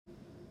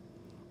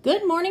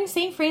Good morning,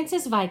 St.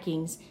 Francis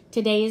Vikings.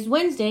 Today is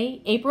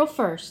Wednesday, April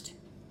 1st.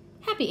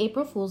 Happy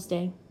April Fool's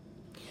Day.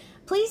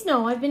 Please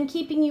know I've been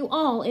keeping you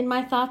all in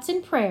my thoughts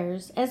and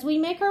prayers as we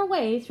make our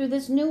way through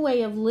this new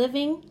way of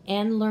living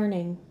and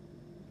learning.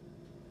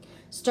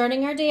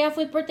 Starting our day off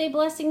with birthday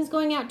blessings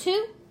going out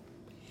to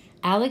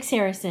Alex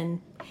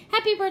Harrison.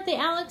 Happy birthday,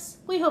 Alex.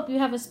 We hope you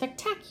have a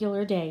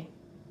spectacular day.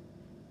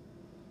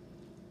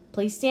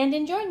 Please stand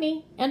and join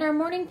me in our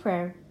morning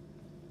prayer.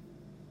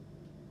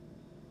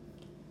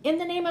 In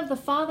the name of the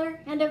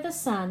Father, and of the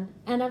Son,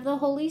 and of the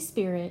Holy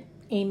Spirit.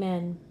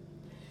 Amen.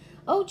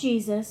 O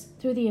Jesus,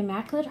 through the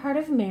Immaculate Heart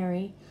of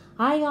Mary,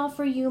 I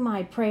offer you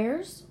my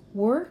prayers,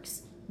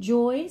 works,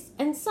 joys,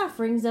 and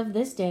sufferings of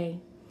this day,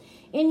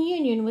 in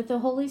union with the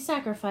holy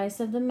sacrifice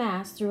of the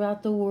Mass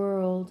throughout the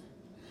world.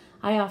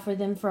 I offer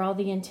them for all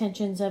the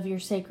intentions of your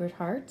Sacred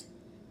Heart,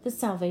 the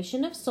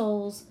salvation of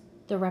souls,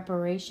 the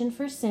reparation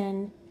for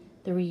sin,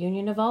 the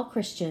reunion of all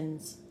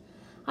Christians.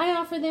 I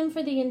offer them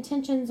for the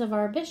intentions of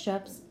our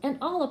bishops and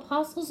all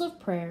apostles of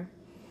prayer,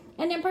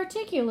 and in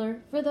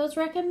particular for those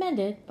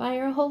recommended by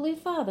our Holy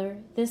Father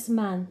this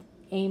month.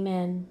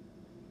 Amen.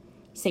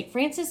 St.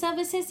 Francis of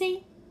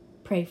Assisi,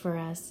 pray for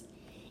us.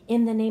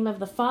 In the name of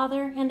the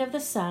Father, and of the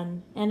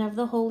Son, and of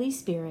the Holy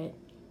Spirit.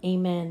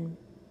 Amen.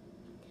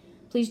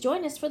 Please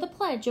join us for the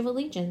Pledge of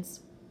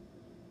Allegiance.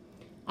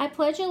 I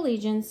pledge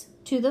allegiance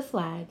to the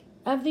flag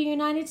of the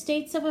United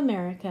States of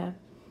America,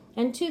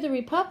 and to the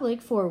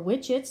republic for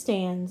which it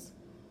stands,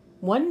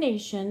 one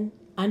nation,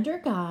 under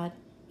God,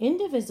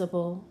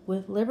 indivisible,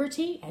 with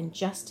liberty and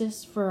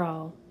justice for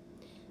all.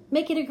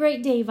 Make it a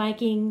great day,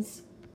 Vikings!